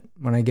hoping that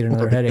when I get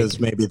another headache. Because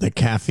maybe the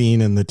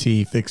caffeine in the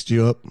tea fixed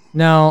you up?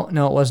 No,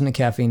 it wasn't a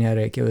caffeine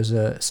headache. It was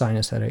a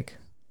sinus headache.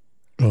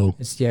 Oh.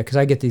 Because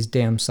I get these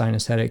damn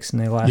sinus headaches, and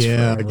they last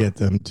forever. Yeah, I get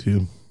them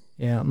too.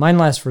 Yeah, mine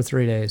lasts for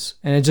 3 days,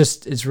 and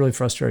it's really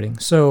frustrating.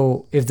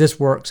 So if this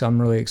works,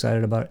 I'm really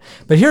excited about it.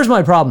 But here's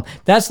my problem.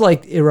 That's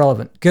like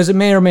irrelevant, because it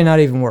may or may not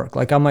even work.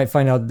 Like I might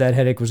find out that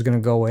headache was going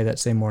to go away that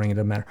same morning. It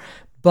doesn't matter.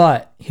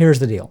 But here's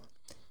the deal.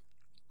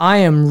 I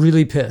am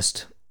really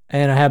pissed,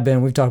 and I have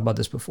been, we've talked about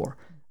this before,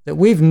 that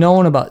we've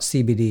known about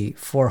CBD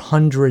for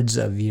hundreds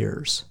of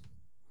years,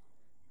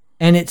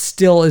 and it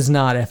still is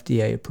not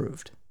FDA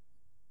approved.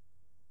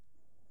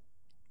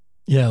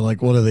 Yeah,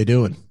 like what are they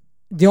doing?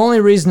 The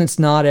only reason it's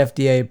not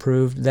FDA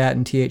approved, that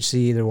and THC,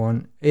 either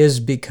one,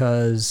 is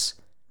because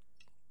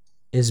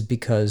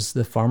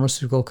the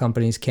pharmaceutical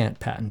companies can't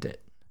patent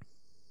it.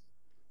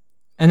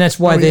 And that's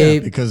why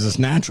because it's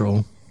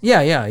natural.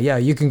 Yeah.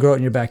 You can grow it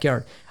in your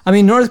backyard. I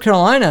mean, North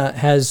Carolina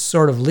has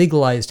sort of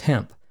legalized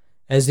hemp,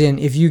 as in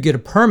if you get a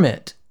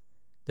permit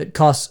that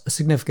costs a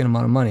significant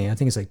amount of money, I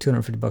think it's like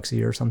 $250 a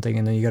year or something,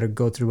 and then you got to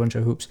go through a bunch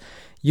of hoops,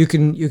 you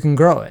can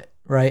grow it,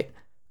 right?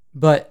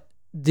 But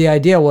the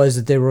idea was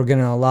that they were going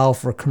to allow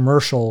for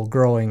commercial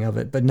growing of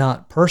it, but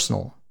not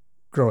personal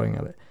growing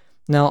of it.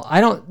 Now,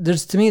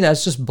 to me,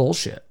 that's just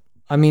bullshit.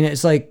 I mean,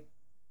 it's like,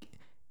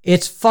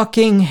 it's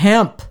fucking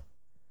hemp.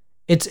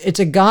 It's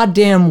a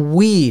goddamn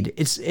weed.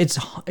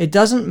 It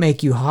doesn't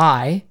make you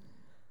high.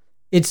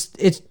 It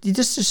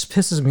just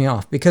pisses me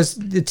off because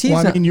the tea.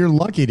 Well, I mean, you're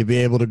lucky to be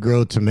able to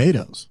grow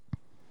tomatoes.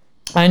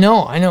 I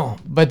know,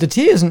 but the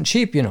tea isn't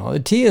cheap.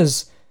 The tea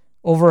is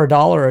over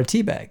 $1 a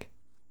tea bag,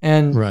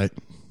 and right.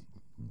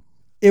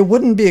 It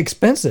wouldn't be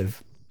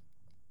expensive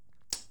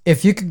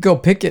if you could go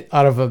pick it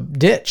out of a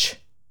ditch,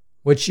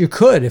 which you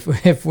could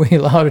if we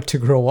allowed it to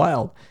grow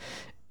wild.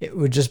 It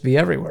would just be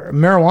everywhere.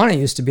 Marijuana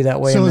used to be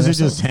that way. So is it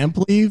just hemp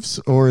leaves,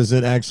 or is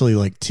it actually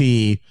like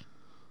tea?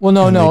 Well,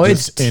 no,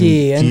 it's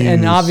tea,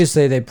 and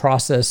obviously they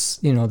process.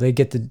 They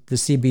get the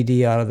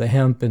CBD out of the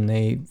hemp, and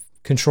they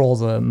control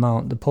the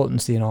amount, the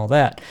potency and all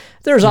that.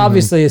 There's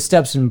obviously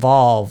steps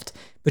involved,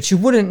 but you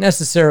wouldn't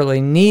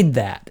necessarily need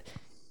that.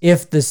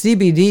 If the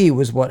CBD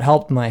was what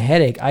helped my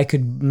headache, I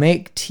could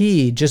make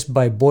tea just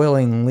by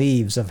boiling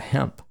leaves of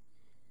hemp.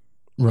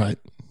 Right.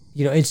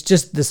 You know, it's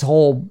just this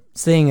whole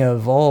thing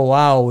of, oh,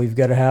 wow, we've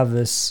got to have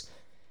this.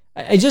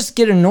 I just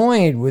get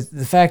annoyed with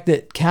the fact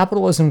that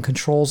capitalism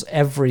controls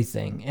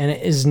everything, and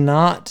it is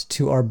not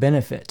to our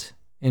benefit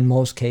in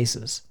most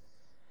cases.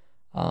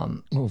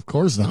 Well, of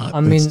course not.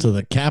 I mean, it's to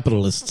the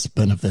capitalists'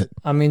 benefit.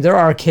 I mean, there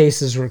are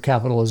cases where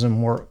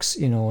capitalism works,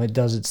 you know, it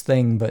does its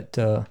thing, but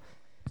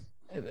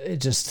it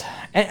just...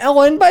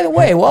 and by the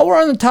way, while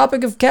we're on the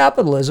topic of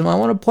capitalism, I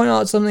want to point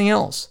out something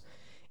else.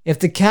 If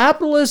the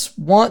capitalists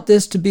want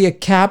this to be a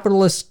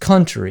capitalist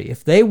country,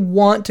 if they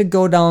want to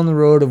go down the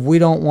road of we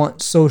don't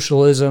want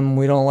socialism,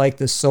 we don't like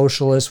the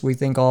socialists, we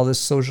think all this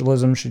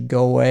socialism should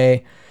go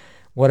away,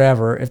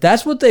 whatever, if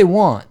that's what they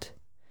want,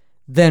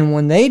 then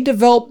when they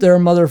develop their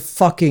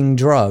motherfucking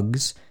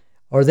drugs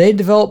or they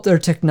develop their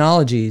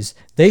technologies,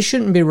 they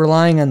shouldn't be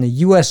relying on the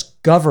U.S.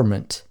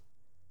 government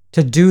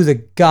to do the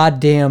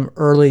goddamn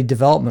early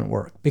development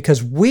work,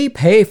 because we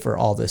pay for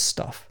all this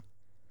stuff.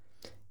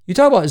 You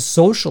talk about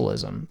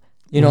socialism,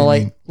 you know,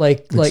 like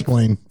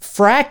Explain.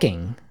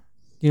 fracking,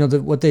 you know,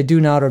 what they do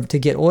now to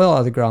get oil out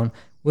of the ground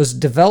was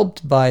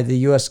developed by the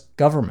U.S.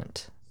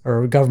 government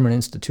or a government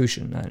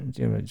institution,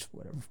 you know, just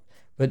whatever.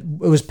 But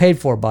it was paid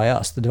for by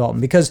us, the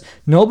development, because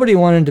nobody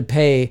wanted to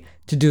pay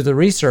to do the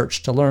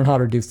research to learn how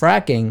to do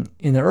fracking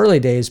in the early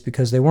days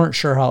because they weren't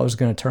sure how it was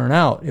going to turn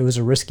out. It was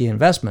a risky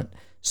investment.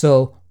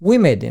 So we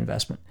made the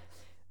investment.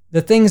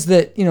 The things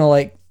that, you know,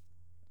 like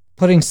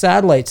putting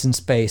satellites in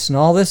space and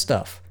all this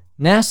stuff,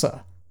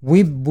 NASA,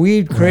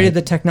 we created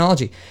the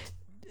technology.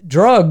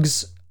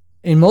 Drugs,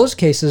 in most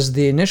cases,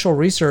 the initial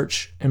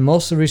research and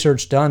most of the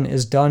research done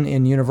is done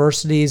in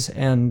universities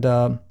and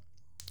I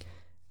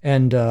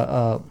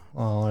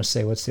want to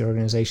say what's the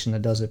organization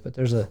that does it, but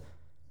there's a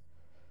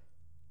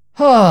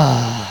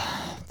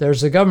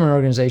government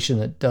organization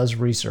that does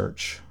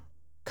research,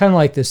 kind of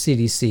like the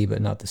CDC,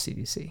 but not the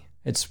CDC.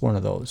 It's one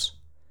of those,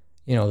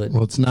 you know. That,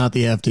 well, it's not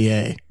the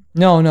FDA.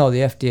 No, the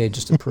FDA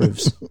just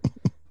approves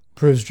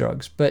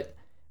drugs. But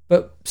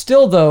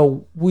still,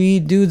 though, we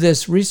do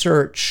this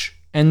research,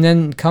 and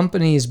then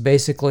companies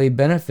basically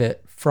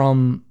benefit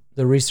from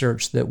the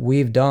research that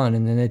we've done,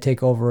 and then they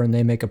take over and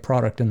they make a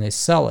product and they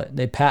sell it.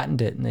 They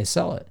patent it and they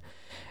sell it.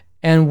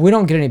 And we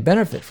don't get any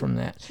benefit from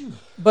that.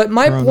 But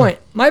my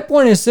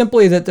point is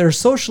simply that there's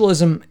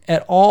socialism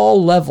at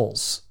all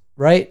levels,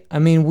 right? I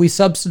mean, we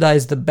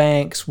subsidize the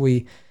banks,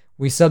 we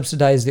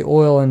subsidize the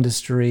oil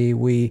industry,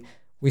 we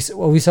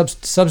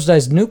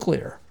subsidize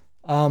nuclear.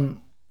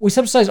 We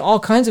subsidize all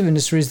kinds of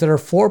industries that are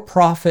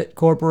for-profit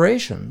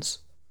corporations.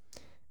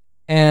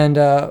 And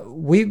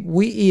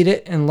we eat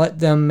it and let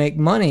them make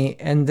money,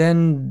 and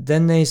then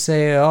they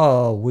say,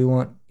 oh, we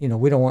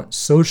don't want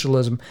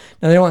socialism.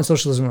 Now, they don't want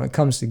socialism when it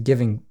comes to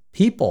giving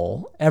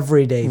people,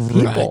 everyday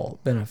people,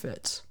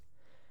 benefits.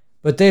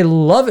 But they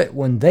love it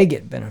when they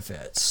get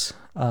benefits.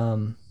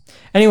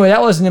 Anyway,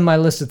 that wasn't in my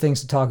list of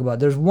things to talk about.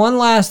 There's one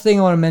last thing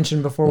I want to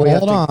mention before we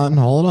hold on.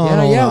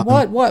 Yeah.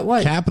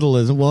 What?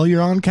 Capitalism. Well,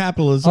 you're on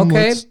capitalism.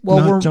 Okay. Let's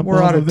well, not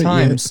we're out of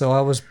time, yet. so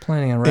I was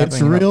planning on wrapping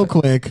It's it up. real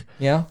quick.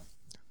 Yeah.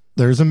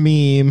 There's a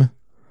meme.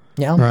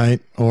 Yeah. Right.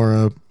 Or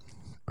a.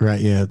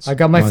 Right. Yeah. I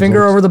got my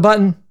finger over the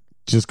button.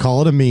 Just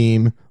call it a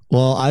meme.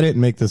 Well, I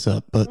didn't make this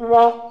up, but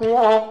now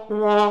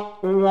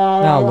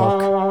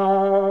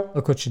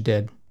look what you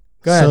did.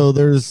 Go ahead. So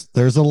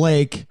there's a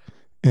lake,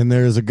 and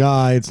there's a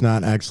guy. It's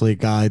not actually a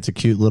guy. It's a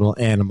cute little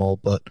animal,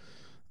 but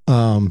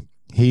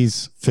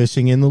he's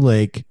fishing in the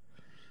lake,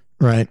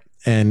 right?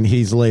 And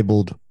he's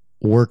labeled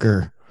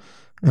worker,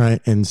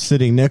 right? And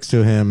sitting next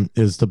to him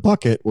is the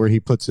bucket where he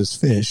puts his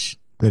fish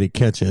that he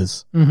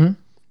catches. Mm-hmm.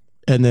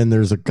 And then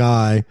there's a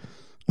guy,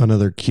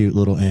 another cute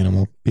little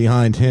animal,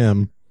 behind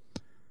him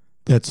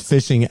that's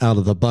fishing out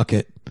of the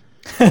bucket,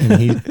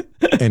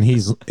 and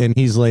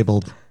he's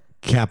labeled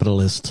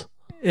capitalist.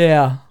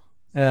 Yeah,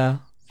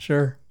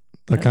 sure.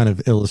 That kind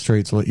of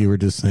illustrates what you were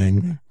just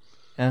saying.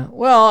 Yeah.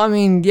 Well, I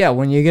mean, yeah,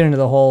 when you get into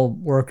the whole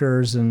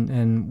workers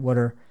and what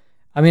are,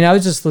 I mean, I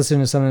was just listening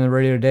to something on the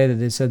radio today that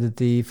they said that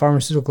the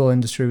pharmaceutical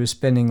industry was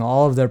spending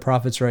all of their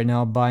profits right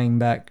now buying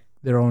back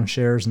their own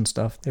shares and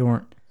stuff. They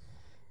weren't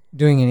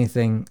doing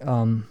anything.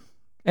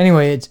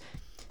 Anyway,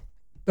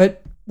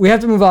 but we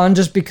have to move on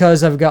just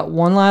because I've got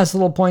one last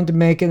little point to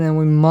make, and then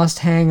we must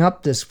hang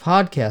up this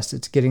podcast.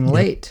 It's getting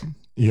late.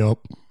 Yep.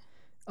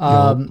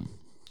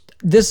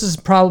 This is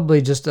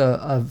probably just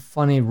a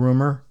funny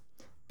rumor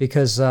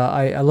because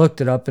I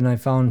looked it up and I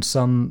found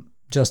some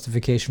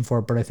justification for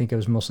it, but I think it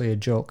was mostly a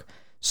joke.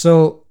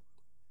 So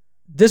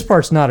this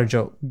part's not a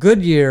joke.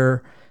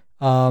 Goodyear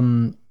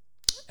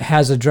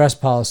has a dress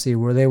policy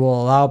where they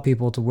will allow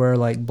people to wear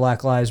like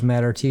Black Lives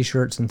Matter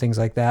t-shirts and things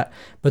like that,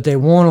 but they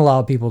won't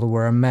allow people to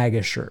wear a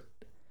MAGA shirt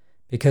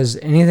because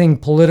anything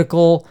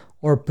political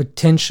or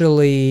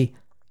potentially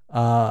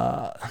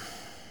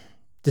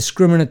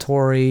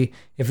discriminatory,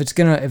 if it's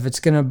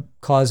gonna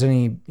cause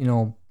any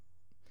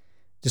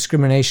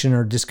discrimination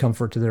or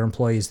discomfort to their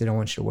employees. They don't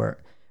want you to wear it.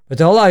 But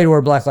they'll allow you to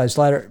wear Black Lives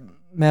Matter.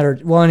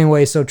 Well,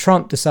 anyway, so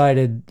Trump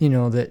decided,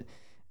 that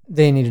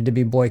they needed to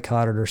be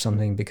boycotted or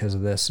something because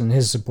of this. And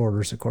his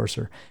supporters, of course,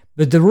 are.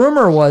 But the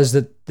rumor was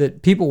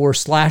that people were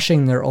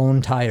slashing their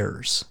own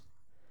tires.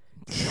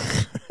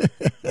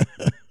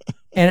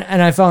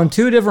 And I found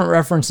 2 different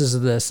references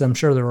of this. I'm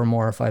sure there were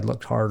more if I'd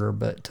looked harder.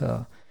 But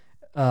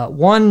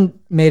one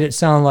made it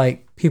sound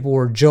like people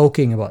were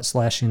joking about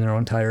slashing their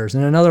own tires.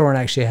 And another one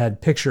actually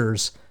had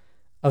pictures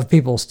of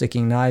people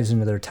sticking knives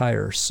into their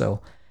tires.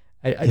 So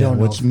I don't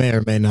know. Which may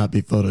or may not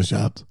be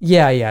photoshopped.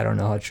 Yeah, I don't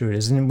know how true it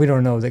is. And we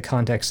don't know the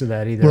context of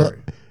that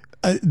either.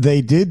 Well,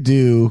 they did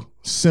do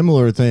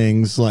similar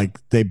things, like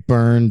they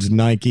burned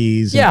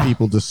Nikes and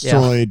people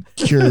destroyed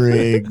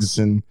Keurigs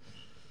and,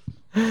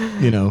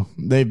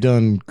 they've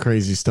done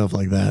crazy stuff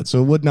like that.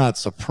 So it would not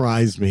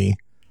surprise me.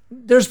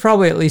 There's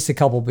probably at least a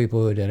couple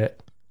people who did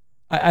it.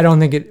 I don't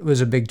think it was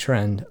a big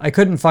trend. I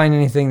couldn't find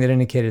anything that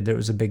indicated that it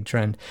was a big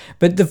trend.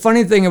 But the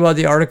funny thing about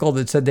the article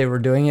that said they were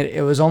doing it,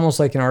 it was almost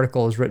like an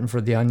article was written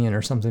for The Onion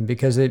or something,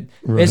 because it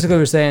basically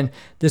was saying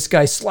this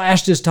guy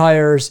slashed his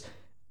tires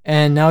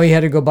and now he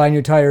had to go buy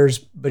new tires,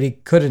 but he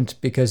couldn't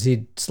because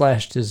he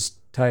slashed his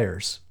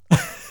tires.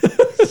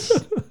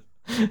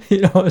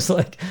 It's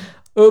like,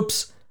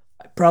 oops,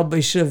 I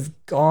probably should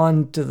have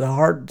gone to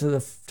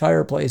the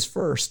tire place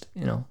first,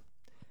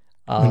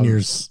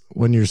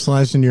 When you're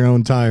slashing your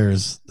own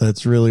tires,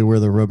 that's really where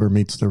the rubber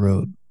meets the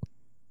road.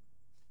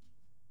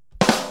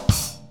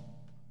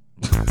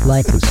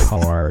 Life is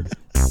hard,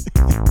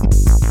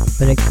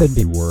 but it could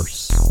be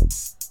worse.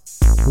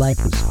 Life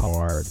is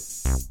hard,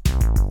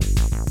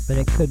 but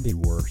it could be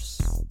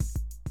worse.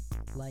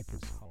 Life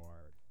is hard.